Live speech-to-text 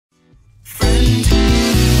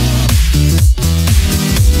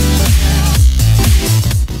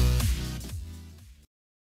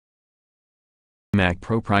iMac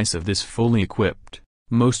Pro price of this fully equipped,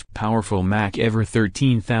 most powerful Mac ever,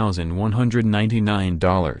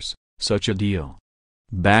 $13,199, such a deal.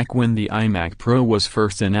 Back when the iMac Pro was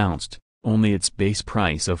first announced, only its base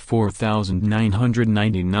price of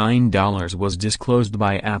 $4,999 was disclosed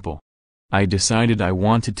by Apple. I decided I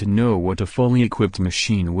wanted to know what a fully equipped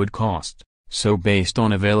machine would cost, so based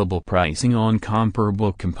on available pricing on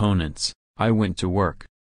comparable components, I went to work.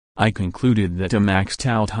 I concluded that a maxed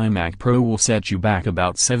out iMac Pro will set you back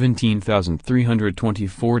about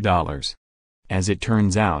 $17,324. As it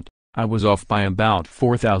turns out, I was off by about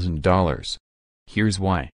 $4,000. Here's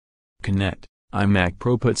why. CNET, iMac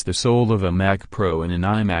Pro puts the soul of a Mac Pro in an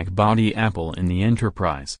iMac body. Apple in the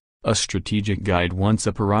enterprise, a strategic guide once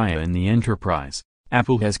a pariah in the enterprise.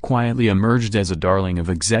 Apple has quietly emerged as a darling of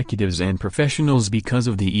executives and professionals because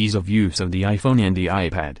of the ease of use of the iPhone and the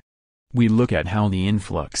iPad. We look at how the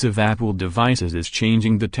influx of Apple devices is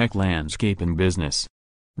changing the tech landscape in business.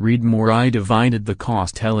 Read more. I divided the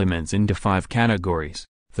cost elements into 5 categories: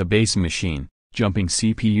 the base machine, jumping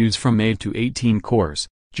CPUs from 8 to 18 cores,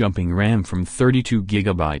 jumping RAM from 32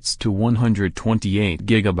 GB to 128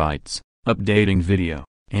 GB, updating video,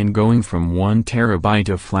 and going from 1 TB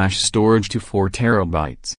of flash storage to 4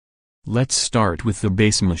 TB. Let's start with the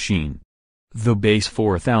base machine. The base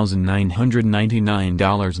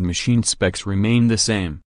 $4,999 machine specs remain the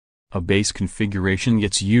same. A base configuration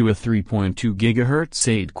gets you a 3.2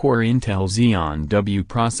 GHz 8-core Intel Xeon W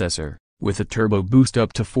processor, with a turbo boost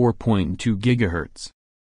up to 4.2 GHz.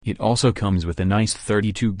 It also comes with a nice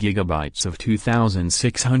 32 GB of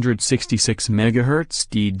 2666 MHz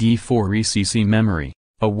DD4 ECC memory,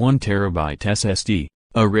 a 1 TB SSD,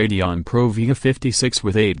 a Radeon Pro Vega 56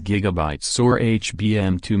 with 8 GB SOAR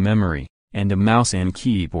HBM2 memory, and a mouse and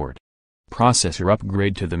keyboard. Processor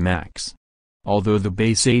upgrade to the max. Although the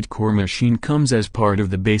base 8-core machine comes as part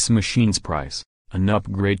of the base machine's price, an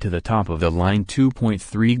upgrade to the top-of-the-line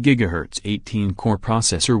 2.3 GHz 18-core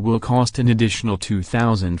processor will cost an additional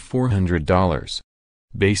 $2,400.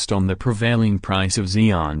 Based on the prevailing price of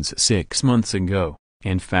Xeons 6 months ago,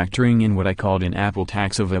 and factoring in what I called an Apple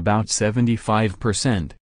tax of about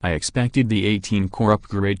 75%, I expected the 18-core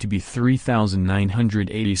upgrade to be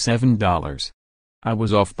 $3,987. I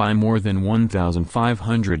was off by more than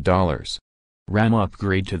 $1,500. RAM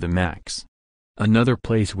upgrade to the max. Another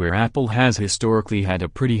place where Apple has historically had a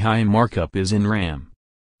pretty high markup is in RAM.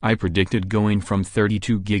 I predicted going from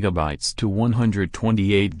 32 GB to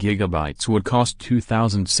 128 GB would cost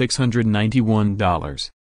 $2,691.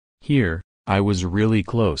 Here, I was really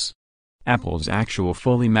close. Apple's actual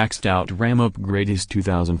fully maxed out RAM upgrade is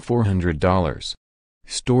 $2,400.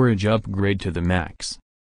 Storage upgrade to the max.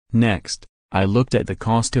 Next, I looked at the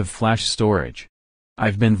cost of flash storage.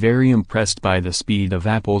 I've been very impressed by the speed of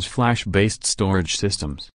Apple's flash-based storage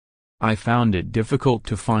systems. I found it difficult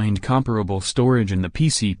to find comparable storage in the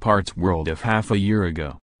PC parts world of half a year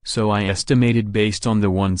ago, so I estimated based on the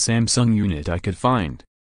one Samsung unit I could find.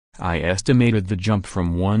 I estimated the jump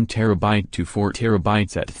from 1 TB to 4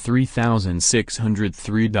 TB at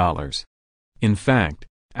 $3,603. In fact,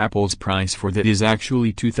 Apple's price for that is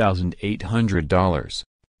actually $2,800,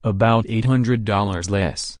 about $800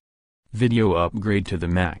 less. Video upgrade to the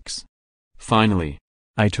max. Finally,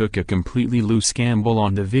 I took a completely loose gamble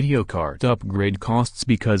on the video card upgrade costs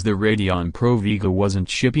because the Radeon Pro Vega wasn't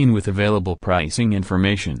shipping with available pricing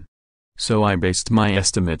information. So I based my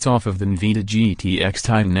estimates off of the NVIDIA GTX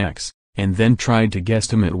Titan X, and then tried to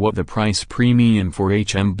guesstimate what the price premium for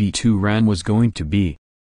HBM2 RAM was going to be.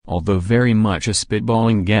 Although very much a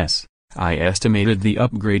spitballing guess, I estimated the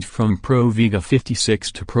upgrade from Pro Vega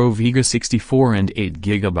 56 to Pro Vega 64 and 8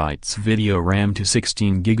 GB video RAM to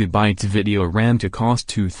 16 GB video RAM to cost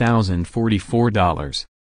 $2,044.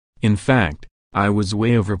 In fact, I was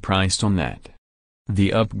way overpriced on that.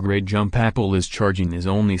 The upgrade jump Apple is charging is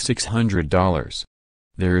only $600.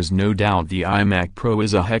 There is no doubt the iMac Pro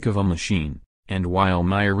is a heck of a machine, and while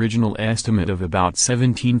my original estimate of about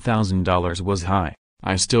 $17,000 was high,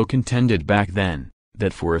 I still contended back then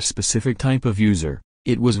that for a specific type of user,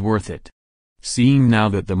 it was worth it. Seeing now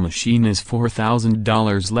that the machine is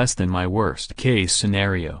 $4,000 less than my worst-case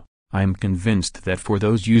scenario, I am convinced that for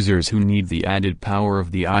those users who need the added power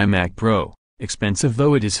of the iMac Pro, expensive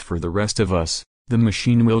though it is for the rest of us, the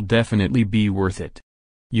machine will definitely be worth it.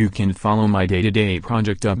 You can follow my day-to-day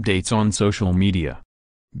project updates on social media.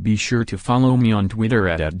 Be sure to follow me on Twitter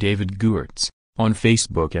at @DavidGuertz, on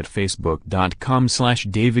Facebook at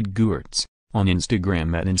facebook.com/DavidGuertz, on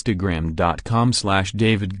Instagram at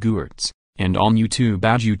instagram.com/DavidGuertz, and on YouTube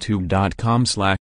at youtube.com/